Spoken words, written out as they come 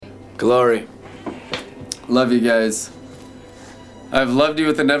Glory. Love you guys. I have loved you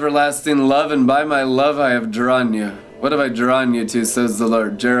with an everlasting love, and by my love I have drawn you. What have I drawn you to, says the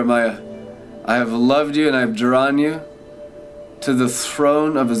Lord? Jeremiah. I have loved you and I have drawn you to the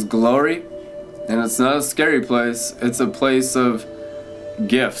throne of His glory. And it's not a scary place. It's a place of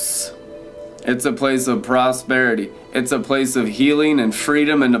gifts. It's a place of prosperity. It's a place of healing and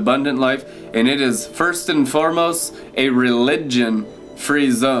freedom and abundant life. And it is first and foremost a religion-free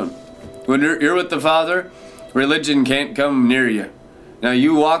zone. When you're with the Father, religion can't come near you. Now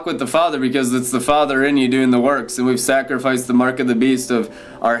you walk with the Father because it's the Father in you doing the works, and we've sacrificed the mark of the beast of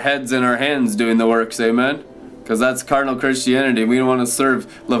our heads and our hands doing the works, amen? Because that's carnal Christianity. We don't want to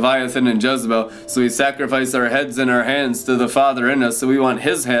serve Leviathan and Jezebel, so we sacrifice our heads and our hands to the Father in us. So we want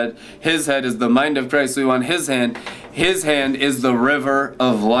His head. His head is the mind of Christ. So we want His hand. His hand is the river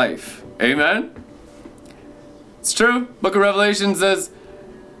of life. Amen? It's true. Book of Revelation says,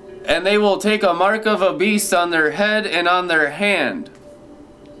 and they will take a mark of a beast on their head and on their hand.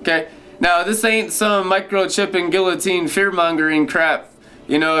 Okay? Now, this ain't some microchip and guillotine fear-mongering crap,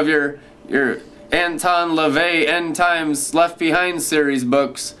 of your Anton LaVey End Times Left Behind series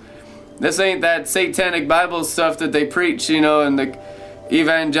books. This ain't that satanic Bible stuff that they preach, in the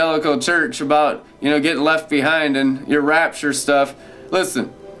evangelical church about, getting left behind and your rapture stuff.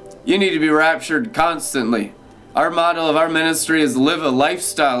 Listen, you need to be raptured constantly. Our motto of our ministry is live a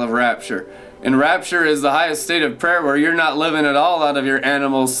lifestyle of rapture. And rapture is the highest state of prayer where you're not living at all out of your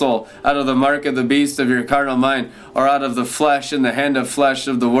animal soul, out of the mark of the beast of your carnal mind, or out of the flesh and the hand of flesh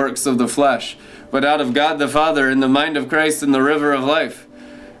of the works of the flesh, but out of God the Father in the mind of Christ in the river of life.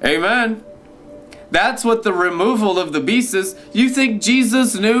 Amen. That's what the removal of the beast is. You think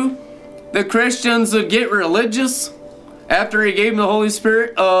Jesus knew that Christians would get religious after He gave them the Holy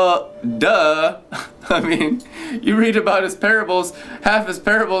Spirit? Duh. I mean, you read about His parables, half His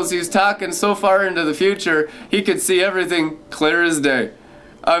parables, He's talking so far into the future, He could see everything clear as day.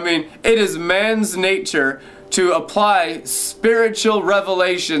 I mean, it is man's nature to apply spiritual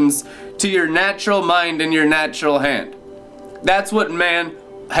revelations to your natural mind and your natural hand. That's what man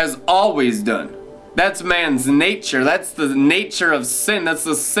has always done. That's man's nature. That's the nature of sin. That's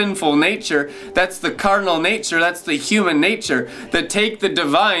the sinful nature. That's the carnal nature. That's the human nature. That take the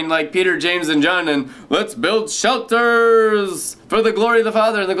divine, like Peter, James, and John, and let's build shelters for the glory of the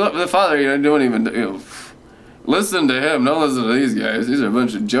Father. And the Father, don't even, listen to Him. Don't listen to these guys. These are a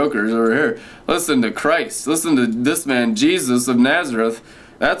bunch of jokers over here. Listen to Christ. Listen to this man, Jesus of Nazareth.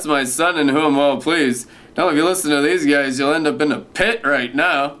 That's my Son in whom I'm well pleased. Now, if you listen to these guys, you'll end up in a pit right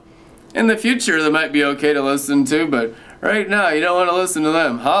now. In the future, they might be okay to listen to, but right now, you don't want to listen to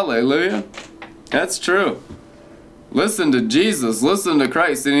them. Hallelujah. That's true. Listen to Jesus. Listen to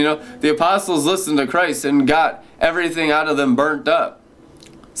Christ. And the apostles listened to Christ and got everything out of them burnt up.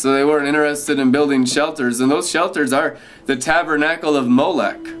 So they weren't interested in building shelters. And those shelters are the tabernacle of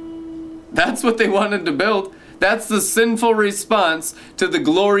Molech. That's what they wanted to build. That's the sinful response to the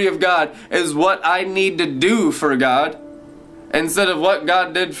glory of God, is what I need to do for God instead of what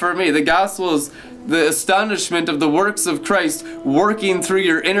God did for me. The gospel is the astonishment of the works of Christ working through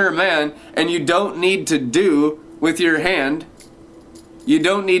your inner man, and you don't need to do with your hand. You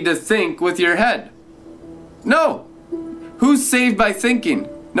don't need to think with your head. No. Who's saved by thinking?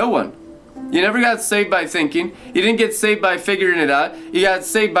 No one. You never got saved by thinking. You didn't get saved by figuring it out. You got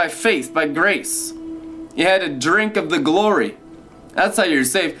saved by faith, by grace. You had a drink of the glory. That's how you're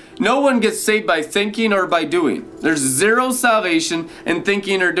saved. No one gets saved by thinking or by doing. There's zero salvation in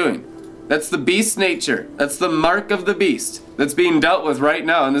thinking or doing. That's the beast nature. That's the mark of the beast that's being dealt with right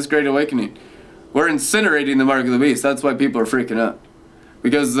now in this Great Awakening. We're incinerating the mark of the beast. That's why people are freaking out.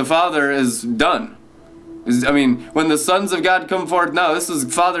 Because the Father is done. When the sons of God come forth now, this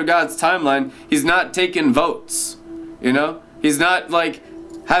is Father God's timeline. He's not taking votes. He's not like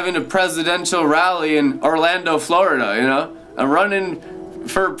having a presidential rally in Orlando, Florida, I'm running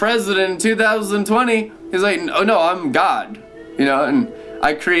for president in 2020. He's like, oh no, I'm God, and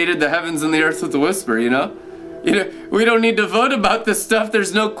I created the heavens and the earth with a whisper, we don't need to vote about this stuff.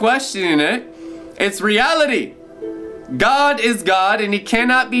 There's no questioning it. It's reality. God is God, and He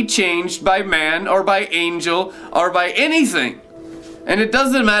cannot be changed by man or by angel or by anything. And it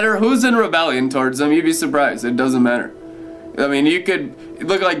doesn't matter who's in rebellion towards Him. You'd be surprised. It doesn't matter. You could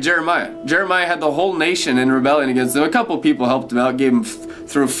look like Jeremiah. Jeremiah had the whole nation in rebellion against him. A couple people helped him out, gave him,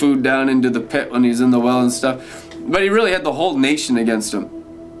 threw food down into the pit when he's in the well and stuff. But he really had the whole nation against him.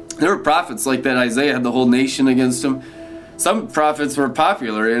 There were prophets like that. Isaiah had the whole nation against him. Some prophets were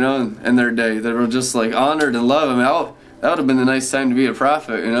popular, in their day, that were just like honored and loved. That would have been the nice time to be a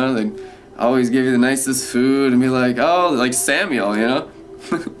prophet, They'd always give you the nicest food and be like, oh, like Samuel,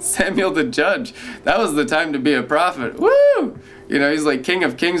 Samuel the judge. That was the time to be a prophet. Woo! You know, he's like King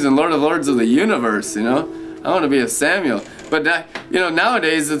of Kings and Lord of Lords of the universe, you know? I want to be a Samuel. But, you know,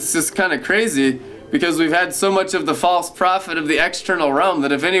 nowadays it's just kind of crazy because we've had so much of the false prophet of the external realm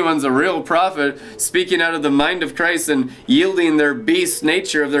that if anyone's a real prophet speaking out of the mind of Christ and yielding their beast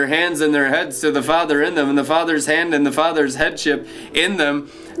nature of their hands and their heads to the Father in them and the Father's hand and the Father's headship in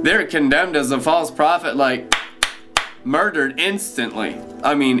them, they're condemned as a false prophet, like murdered instantly.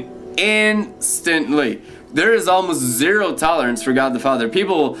 I mean, instantly. There is almost zero tolerance for God the Father.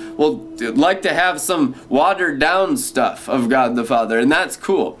 People will like to have some watered down stuff of God the Father, and that's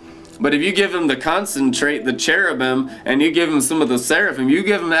cool. But if you give him the concentrate, the cherubim, and you give him some of the seraphim, you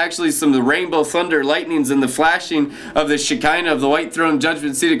give him actually some of the rainbow thunder lightnings and the flashing of the Shekinah of the white throne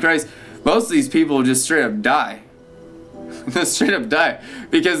judgment seat of Christ, most of these people will just straight up die. Straight up die.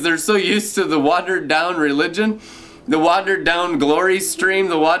 Because they're so used to the watered down religion, the watered down glory stream,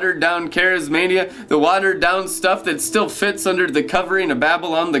 the watered down charismania, the watered down stuff that still fits under the covering of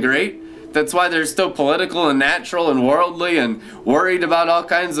Babylon the Great. That's why they're still political and natural and worldly and worried about all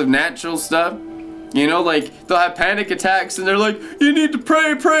kinds of natural stuff. You know, like they'll have panic attacks and they're like, you need to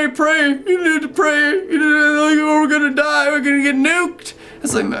pray, pray, pray. You need to pray. You need to, like, oh, we're going to die. We're going to get nuked.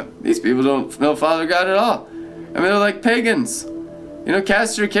 It's like, man, these people don't know Father God at all. I mean, they're like pagans. You know,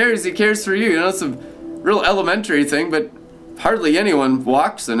 cast your cares. He cares for you. You know, it's a real elementary thing, but hardly anyone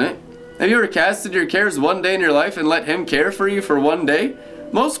walks in it. Have you ever casted your cares one day in your life and let him care for you for one day?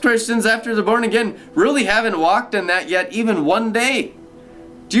 Most Christians, after they're born again, really haven't walked in that yet, even one day.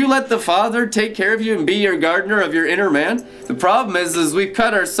 Do you let the Father take care of you and be your gardener of your inner man? The problem is we've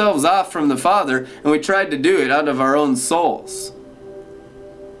cut ourselves off from the Father and we tried to do it out of our own souls.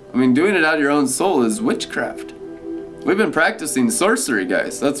 I mean, doing it out of your own soul is witchcraft. We've been practicing sorcery,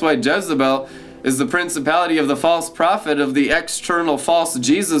 guys. That's why Jezebel is the principality of the false prophet of the external false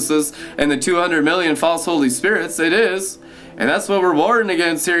Jesuses and the 200 million false Holy Spirits. It is. And that's what we're warring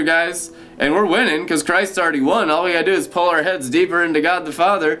against here, guys. And we're winning because Christ already won. All we gotta do is pull our heads deeper into God the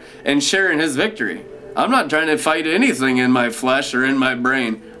Father and share in his victory. I'm not trying to fight anything in my flesh or in my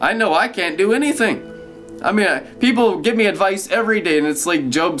brain. I know I can't do anything. I mean, people give me advice every day, and it's like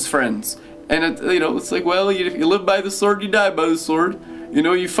Job's friends. And it's like, well, if you live by the sword, you die by the sword. You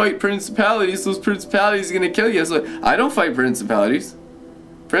know, you fight principalities, those principalities are going to kill you. It's like, I don't fight principalities.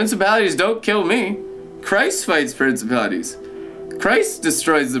 Principalities don't kill me. Christ fights principalities. Christ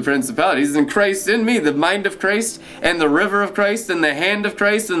destroys the principalities, and Christ in me, the mind of Christ, and the river of Christ, and the hand of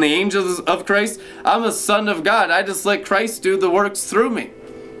Christ, and the angels of Christ. I'm a son of God. I just let Christ do the works through me.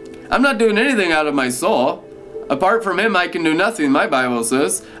 I'm not doing anything out of my soul. Apart from him, I can do nothing, my Bible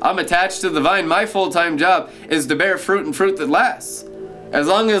says. I'm attached to the vine. My full-time job is to bear fruit and fruit that lasts. As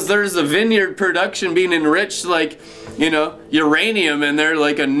long as there's a vineyard production being enriched like, uranium in there,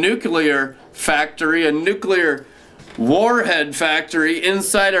 like a nuclear factory, a nuclear warhead factory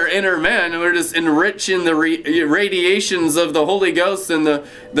inside our inner man, and we're just enriching the radiations of the Holy Ghost and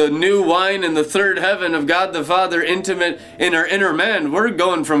the new wine and the third heaven of God the Father intimate in our inner man. We're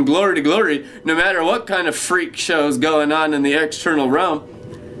going from glory to glory, no matter what kind of freak shows going on in the external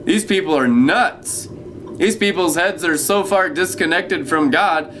realm. These people are nuts. These people's heads are so far disconnected from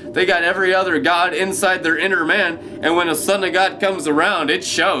God, they got every other God inside their inner man, and when a Son of God comes around, it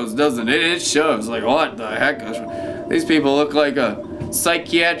shows, doesn't it? It shows. Like, what the heck? These people look like a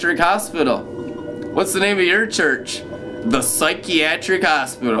psychiatric hospital. What's the name of your church? The Psychiatric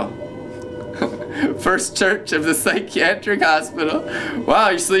Hospital. First Church of the Psychiatric Hospital.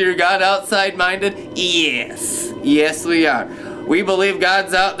 Wow, so you're God outside minded? Yes. Yes, we are. We believe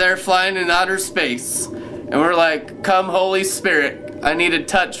God's out there flying in outer space. And we're like, come Holy Spirit, I need a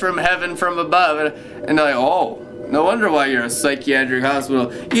touch from heaven from above. And they're like, oh, no wonder why you're a psychiatric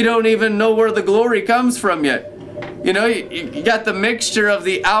hospital. You don't even know where the glory comes from yet. You know, you got the mixture of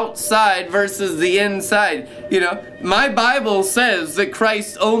the outside versus the inside. You know, my Bible says that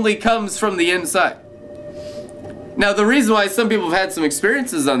Christ only comes from the inside. Now, the reason why some people have had some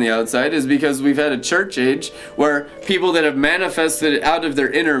experiences on the outside is because we've had a church age where people that have manifested it out of their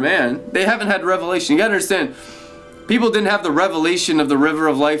inner man, they haven't had revelation. You gotta understand, people didn't have the revelation of the river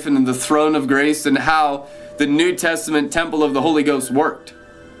of life and the throne of grace and how the New Testament temple of the Holy Ghost worked.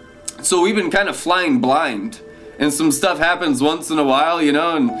 So we've been kind of flying blind. And some stuff happens once in a while,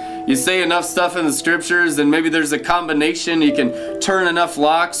 and you say enough stuff in the scriptures, and maybe there's a combination. You can turn enough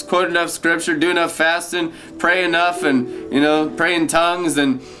locks, quote enough scripture, do enough fasting, pray enough, and, pray in tongues,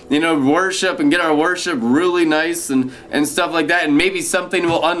 and, worship and get our worship really nice and stuff like that. And maybe something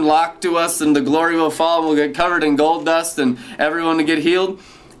will unlock to us, and the glory will fall, and we'll get covered in gold dust, and everyone will get healed.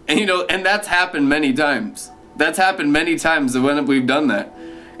 And, and that's happened many times. That's happened many times when we've done that.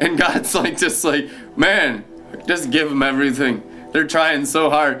 And God's like, just like, man, just give them everything. They're trying so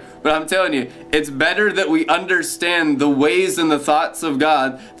hard. But I'm telling you, it's better that we understand the ways and the thoughts of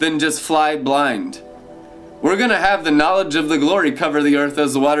God than just fly blind. We're going to have the knowledge of the glory cover the earth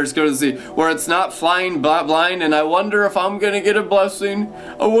as the waters cover the sea, where it's not flying blind, and I wonder if I'm going to get a blessing.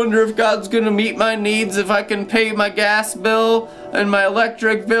 I wonder if God's going to meet my needs, if I can pay my gas bill and my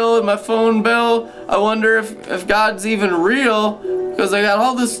electric bill and my phone bill. I wonder if God's even real, because I got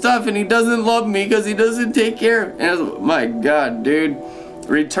all this stuff and he doesn't love me because he doesn't take care of me. And my God, dude,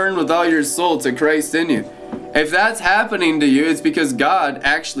 return with all your soul to Christ in you. If that's happening to you, it's because God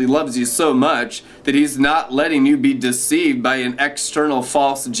actually loves you so much that he's not letting you be deceived by an external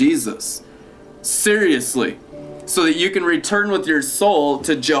false Jesus. Seriously. So that you can return with your soul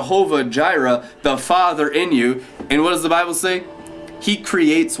to Jehovah Jireh, the Father in you. And what does the Bible say? He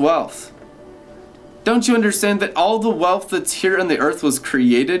creates wealth. Don't you understand that all the wealth that's here on the earth was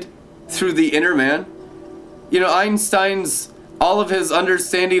created through the inner man? You know, Einstein's all of his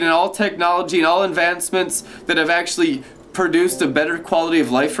understanding and all technology and all advancements that have actually produced a better quality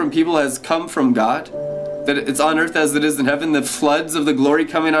of life from people has come from God. That it's on earth as it is in heaven. The floods of the glory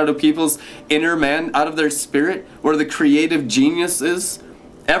coming out of people's inner man, out of their spirit, where the creative genius is.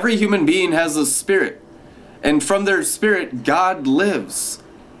 Every human being has a spirit. And from their spirit, God lives.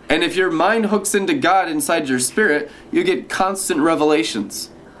 And if your mind hooks into God inside your spirit, you get constant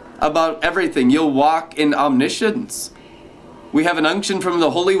revelations about everything. You'll walk in omniscience. We have an unction from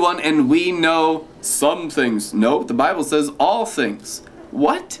the Holy One, and we know some things. No, the Bible says all things.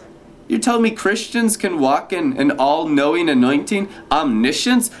 What? You're telling me Christians can walk in an all-knowing anointing?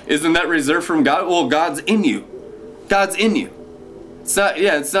 Omniscience? Isn't that reserved from God? Well, God's in you. God's in you. It's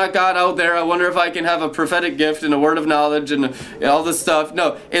not God out there. I wonder if I can have a prophetic gift and a word of knowledge and all this stuff.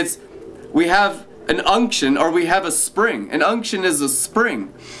 No, we have an unction, or we have a spring. An unction is a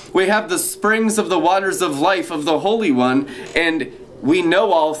spring. We have the springs of the waters of life of the Holy One, and we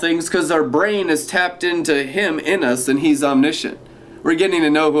know all things because our brain is tapped into him in us, and he's omniscient. We're getting to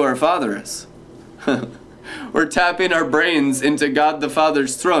know who our Father is. We're tapping our brains into God the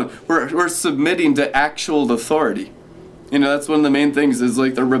Father's throne. We're submitting to actual authority. You know, that's one of the main things is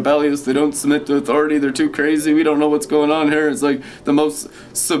like they're rebellious. They don't submit to authority. They're too crazy. We don't know what's going on here. It's like the most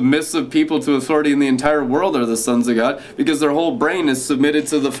submissive people to authority in the entire world are the sons of God because their whole brain is submitted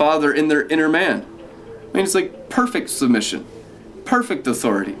to the Father in their inner man. I mean, it's like perfect submission, perfect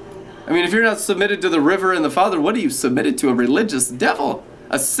authority. I mean, if you're not submitted to the river and the Father, what are you submitted to? A religious devil?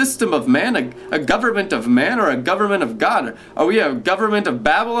 A system of man? A government of man or a government of God? Are we a government of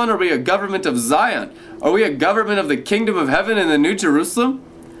Babylon or are we a government of Zion? Are we a government of the kingdom of heaven in the New Jerusalem?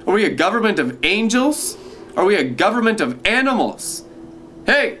 Are we a government of angels? Are we a government of animals?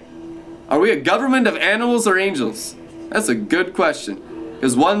 Hey, are we a government of animals or angels? That's a good question.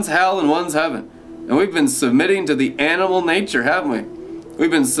 Because one's hell and one's heaven. And we've been submitting to the animal nature, haven't we? We've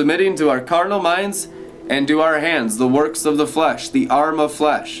been submitting to our carnal minds and to our hands, the works of the flesh, the arm of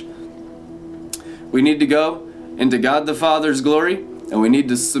flesh. We need to go into God the Father's glory, and we need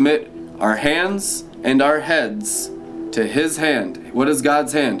to submit our hands and our heads to his hand. What is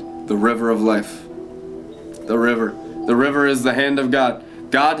God's hand? The river of life. The river. The river is the hand of God.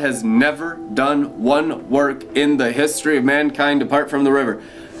 God has never done one work in the history of mankind apart from the river.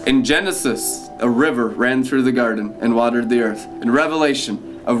 In Genesis, a river ran through the garden and watered the earth. In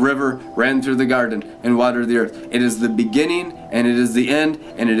Revelation, a river ran through the garden and watered the earth. It is the beginning and it is the end,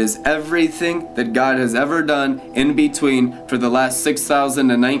 and it is everything that God has ever done in between for the last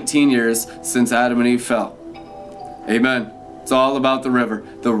 6,019 years since Adam and Eve fell. Amen. It's all about the river.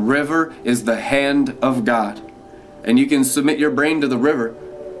 The river is the hand of God. And you can submit your brain to the river,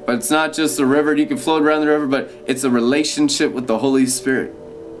 but it's not just a river. You can float around the river, but it's a relationship with the Holy Spirit.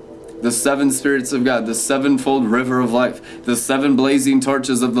 The seven spirits of God, the sevenfold river of life, the seven blazing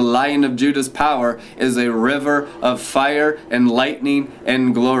torches of the Lion of Judah's power is a river of fire and lightning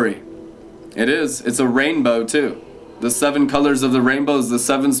and glory. It is. It's a rainbow too. The seven colors of the rainbow is the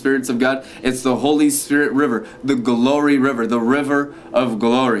seven spirits of God. It's the Holy Spirit river, the glory river, the river of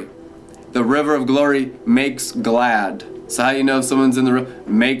glory. The river of glory makes glad. So how you know if someone's in the river?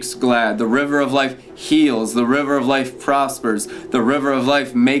 Makes glad. The river of life heals. The river of life prospers. The river of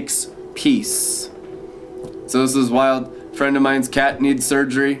life makes peace. So this is wild. A friend of mine's cat needs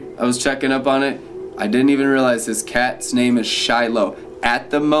surgery. I was checking up on it. I didn't even realize his cat's name is Shiloh. At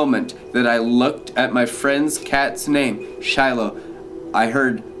the moment that I looked at my friend's cat's name, Shiloh, I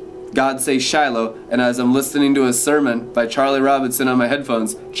heard God say Shiloh, and as I'm listening to a sermon by Charlie Robinson on my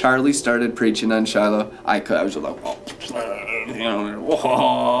headphones, Charlie started preaching on Shiloh. I was like,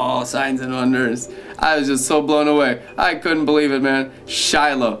 oh, signs and wonders. I was just so blown away. I couldn't believe it, man.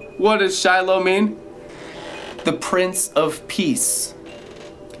 Shiloh. What does Shiloh mean? The Prince of Peace.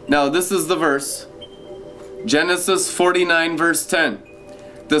 Now, this is the verse. Genesis 49, verse 10.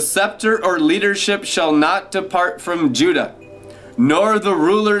 The scepter or leadership shall not depart from Judah, nor the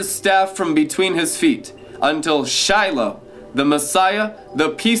ruler's staff from between his feet, until Shiloh, the Messiah, the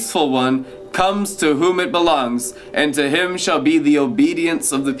peaceful one, comes to whom it belongs, and to him shall be the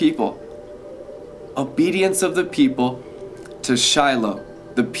obedience of the people. Obedience of the people to Shiloh,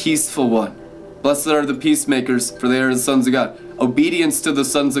 the peaceful one. Blessed are the peacemakers, for they are the sons of God. Obedience to the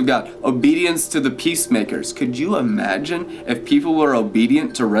sons of God. Obedience to the peacemakers. Could you imagine if people were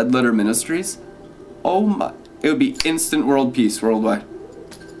obedient to Red Letter Ministries? Oh my, it would be instant world peace worldwide.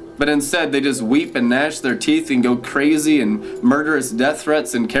 But instead, they just weep and gnash their teeth and go crazy and murderous death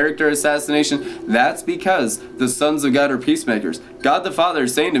threats and character assassination. That's because the sons of God are peacemakers. God the Father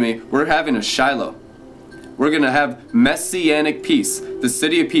is saying to me, we're having a Shiloh. We're going to have messianic peace. The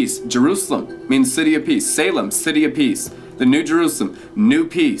city of peace. Jerusalem means city of peace. Salem, city of peace. The New Jerusalem, new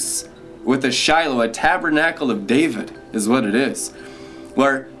peace. With a Shiloh, a tabernacle of David is what it is.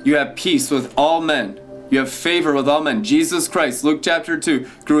 Where you have peace with all men. You have favor with all men. Jesus Christ, Luke chapter 2,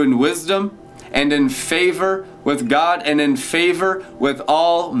 grew in wisdom and in favor with God and in favor with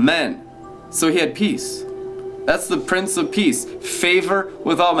all men. So he had peace. That's the Prince of Peace. Favor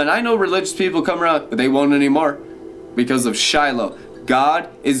with all men. I know religious people come around, but they won't anymore because of Shiloh. God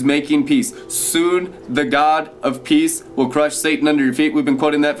is making peace. Soon the God of peace will crush Satan under your feet. We've been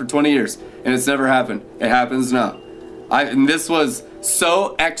quoting that for 20 years, and it's never happened. It happens now. And this was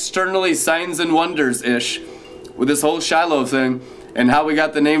so externally signs and wonders-ish with this whole Shiloh thing and how we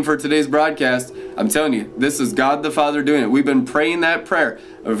got the name for today's broadcast. I'm telling you, this is God the Father doing it. We've been praying that prayer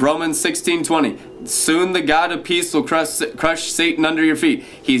of Romans 16:20. Soon the God of peace will crush Satan under your feet.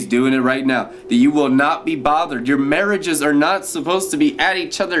 He's doing it right now. That you will not be bothered. Your marriages are not supposed to be at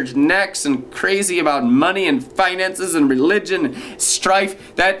each other's necks and crazy about money and finances and religion and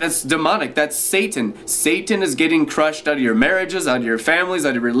strife. That's demonic. That's Satan. Satan is getting crushed out of your marriages, out of your families,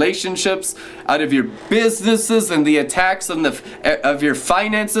 out of relationships, out of your businesses, and the attacks on of your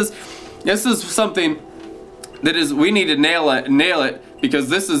finances. This is something that is, we need to nail it, because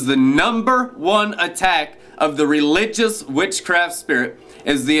this is the number one attack of the religious witchcraft spirit,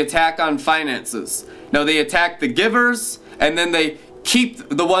 is the attack on finances. Now they attack the givers, and then they keep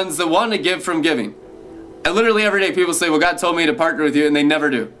the ones that want to give from giving. And literally every day people say, well, God told me to partner with you, and they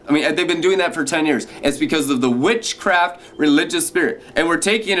never do. I mean, they've been doing that for 10 years. It's because of the witchcraft religious spirit. And we're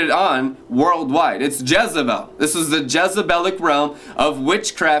taking it on worldwide. It's Jezebel. This is the Jezebelic realm of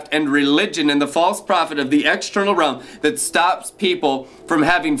witchcraft and religion and the false prophet of the external realm that stops people from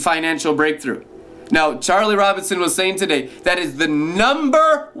having financial breakthrough. Now, Charlie Robinson was saying today, that is the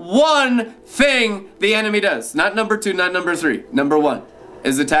number one thing the enemy does. Not number two, not number three. Number one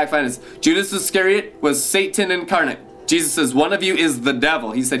is attack finance. Judas Iscariot was Satan incarnate. Jesus says, one of you is the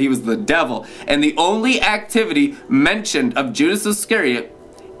devil. He said he was the devil. And the only activity mentioned of Judas Iscariot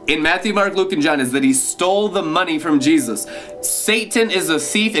in Matthew, Mark, Luke, and John is that he stole the money from Jesus. Satan is a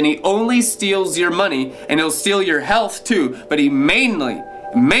thief, and he only steals your money, and he'll steal your health too, but he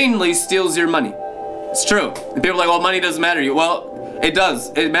mainly steals your money. It's true. And people are like, well, money doesn't matter to you. Well, it does.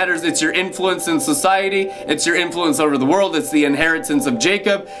 It matters. It's your influence in society. It's your influence over the world. It's the inheritance of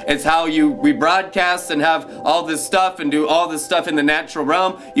Jacob. It's how we broadcast and have all this stuff and do all this stuff in the natural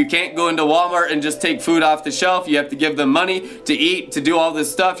realm. You can't go into Walmart and just take food off the shelf. You have to give them money to eat, to do all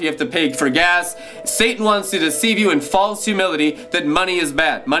this stuff. You have to pay for gas. Satan wants to deceive you in false humility that money is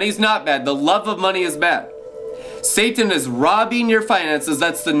bad. Money's not bad. The love of money is bad. Satan is robbing your finances.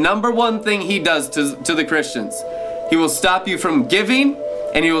 That's the number one thing he does to the Christians. He will stop you from giving,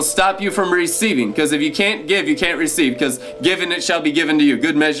 and he will stop you from receiving. Because if you can't give, you can't receive. Because given it shall be given to you.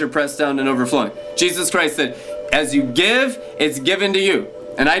 Good measure, pressed down and overflowing. Jesus Christ said, as you give, it's given to you.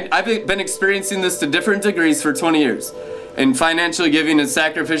 And I've been experiencing this to different degrees for 20 years. In financial giving and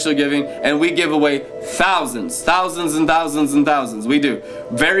sacrificial giving, and we give away thousands and thousands. We do.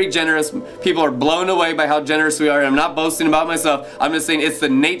 Very generous. People are blown away by how generous we are. I'm not boasting about myself. I'm just saying it's the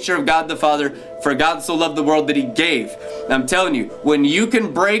nature of God the Father. For God so loved the world that he gave. And I'm telling you, when you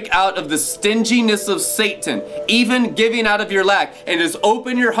can break out of the stinginess of Satan, even giving out of your lack, and just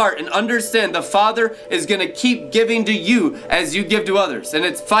open your heart and understand the Father is going to keep giving to you as you give to others. And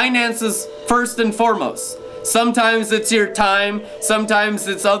it's finances first and foremost. Sometimes it's your time, sometimes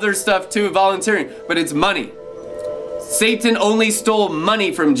it's other stuff too, volunteering, but it's money. Satan only stole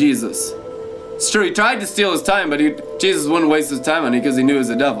money from Jesus. It's true, he tried to steal his time, but Jesus wouldn't waste his time on it because he knew he was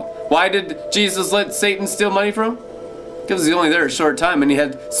the devil. Why did Jesus let Satan steal money from him? Because he's only there a short time, and he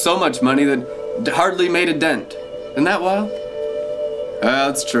had so much money that hardly made a dent. Isn't that wild?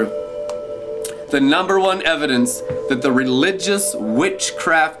 That's true. The number one evidence that the religious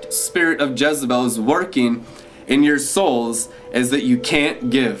witchcraft spirit of Jezebel is working in your souls is that you can't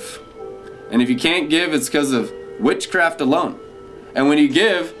give. And if you can't give, it's because of witchcraft alone. And when you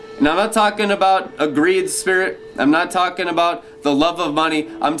give, and I'm not talking about a greed spirit, I'm not talking about the love of money,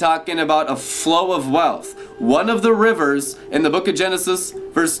 I'm talking about a flow of wealth. One of the rivers in the book of Genesis,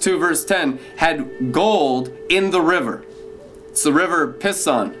 verse 2, verse 10, had gold in the river. It's the river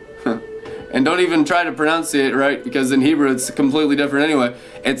Pison. And don't even try to pronounce it right, because in Hebrew it's completely different anyway.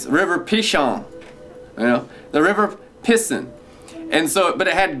 It's river Pishon. You know, the river Pison. And so, but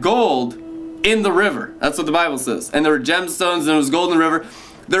it had gold in the river. That's what the Bible says. And there were gemstones and there was gold in the river.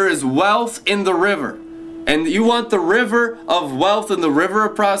 There is wealth in the river. And you want the river of wealth and the river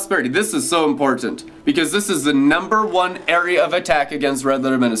of prosperity. This is so important because this is the number one area of attack against Red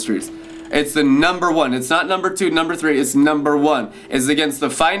Letter Ministries. It's the number one. It's not number two, number three. It's number one. It's against the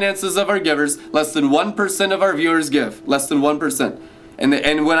finances of our givers. Less than 1% of our viewers give. Less than 1%.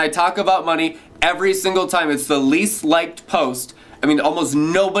 And when I talk about money, every single time it's the least liked post. I mean, almost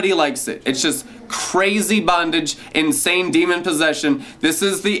nobody likes it. It's just crazy bondage, insane demon possession. This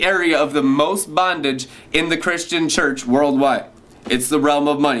is the area of the most bondage in the Christian church worldwide. It's the realm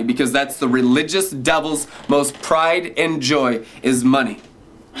of money because that's the religious devil's most pride and joy is money.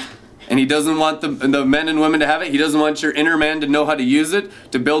 And he doesn't want the men and women to have it. He doesn't want your inner man to know how to use it,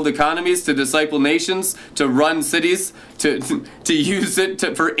 to build economies, to disciple nations, to run cities, to use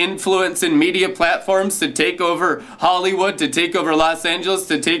it for influence in media platforms, to take over Hollywood, to take over Los Angeles,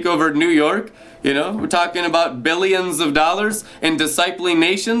 to take over New York. You know, we're talking about billions of dollars in discipling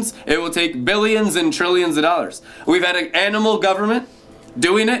nations. It will take billions and trillions of dollars. We've had an animal government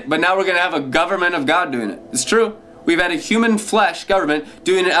doing it, but now we're going to have a government of God doing it. It's true. We've had a human flesh government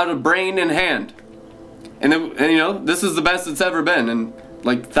doing it out of brain and hand. And you know, this is the best it's ever been in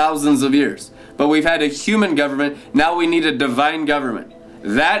like thousands of years. But we've had a human government, now we need a divine government.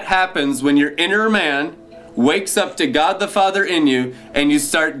 That happens when your inner man wakes up to God the Father in you and you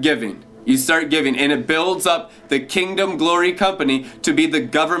start giving. You start giving and it builds up the kingdom glory company to be the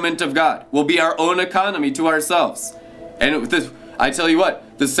government of God. We'll be our own economy to ourselves. And I tell you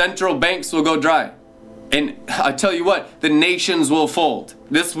what, the central banks will go dry. And I tell you what, the nations will fold.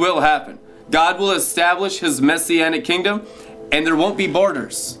 This will happen. God will establish his messianic kingdom, and there won't be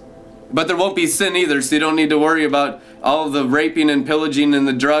borders. But there won't be sin either, so you don't need to worry about all the raping and pillaging and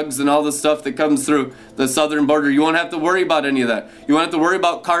the drugs and all the stuff that comes through the southern border. You won't have to worry about any of that. You won't have to worry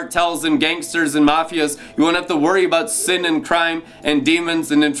about cartels and gangsters and mafias. You won't have to worry about sin and crime and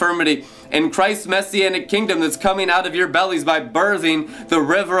demons and infirmity. And Christ's messianic kingdom that's coming out of your bellies by birthing the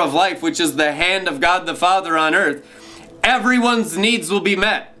river of life, which is the hand of God the Father on earth, everyone's needs will be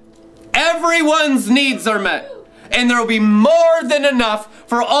met. Everyone's needs are met. And there will be more than enough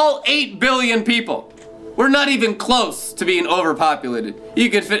for all 8 billion people. We're not even close to being overpopulated. You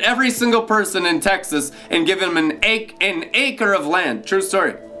could fit every single person in Texas and give them an acre of land. True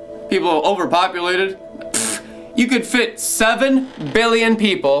story. People overpopulated. You could fit 7 billion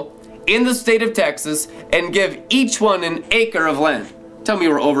people in the state of Texas and give each one an acre of land. Tell me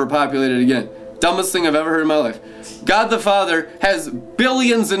we're overpopulated again. Dumbest thing I've ever heard in my life. God the Father has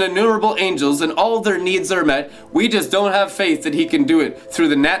billions and innumerable angels and all their needs are met. We just don't have faith that he can do it through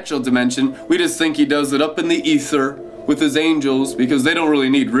the natural dimension. We just think he does it up in the ether with his angels because they don't really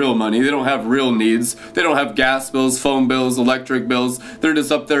need real money. They don't have real needs. They don't have gas bills, phone bills, electric bills. They're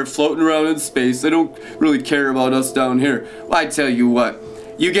just up there floating around in space. They don't really care about us down here. Well, I tell you what.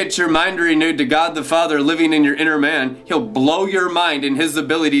 You get your mind renewed to God the Father living in your inner man, he'll blow your mind in his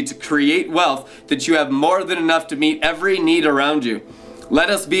ability to create wealth that you have more than enough to meet every need around you.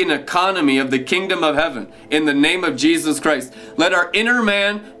 Let us be an economy of the kingdom of heaven in the name of Jesus Christ. Let our inner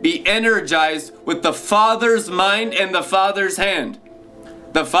man be energized with the Father's mind and the Father's hand.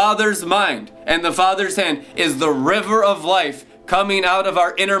 The Father's mind and the Father's hand is the river of life coming out of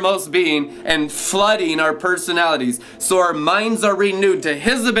our innermost being and flooding our personalities. So our minds are renewed to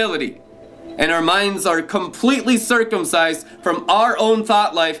his ability. And our minds are completely circumcised from our own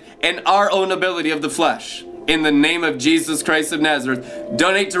thought life and our own ability of the flesh. In the name of Jesus Christ of Nazareth.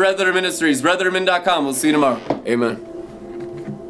 Donate to Red Letter Ministries, redlettermin.com. We'll see you tomorrow. Amen.